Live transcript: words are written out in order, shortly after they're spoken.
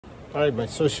All right, my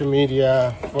social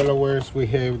media followers, we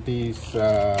have this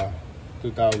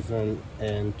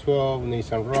 2012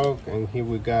 Nissan Rogue, and here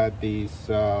we got this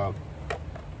door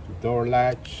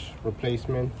latch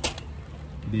replacement.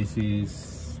 This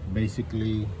is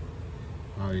basically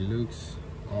how it looks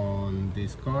on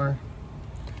this car.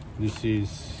 This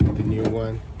is the new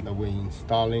one that we're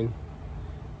installing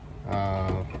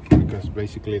because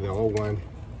basically the old one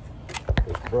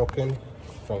is broken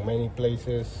from many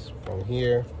places, from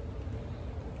here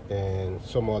and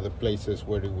some other places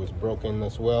where it was broken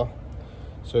as well.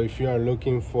 So if you are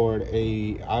looking for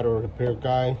a auto repair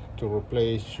guy to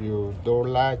replace your door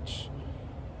latch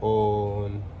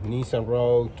on Nissan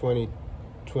Rogue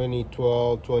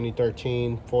 2012,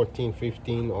 2013, 14,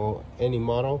 15, or any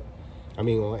model,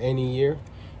 or any year,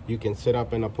 you can set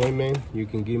up an appointment. You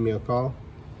can give me a call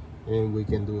and we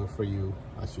can do it for you.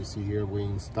 As you see here, we're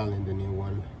installing the new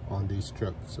one on this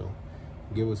truck. So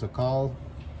give us a call,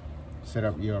 set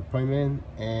up your appointment,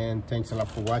 and thanks a lot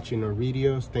for watching our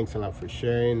videos. Thanks a lot for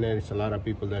sharing. There's a lot of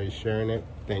people that are sharing it.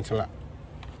 Thanks a lot.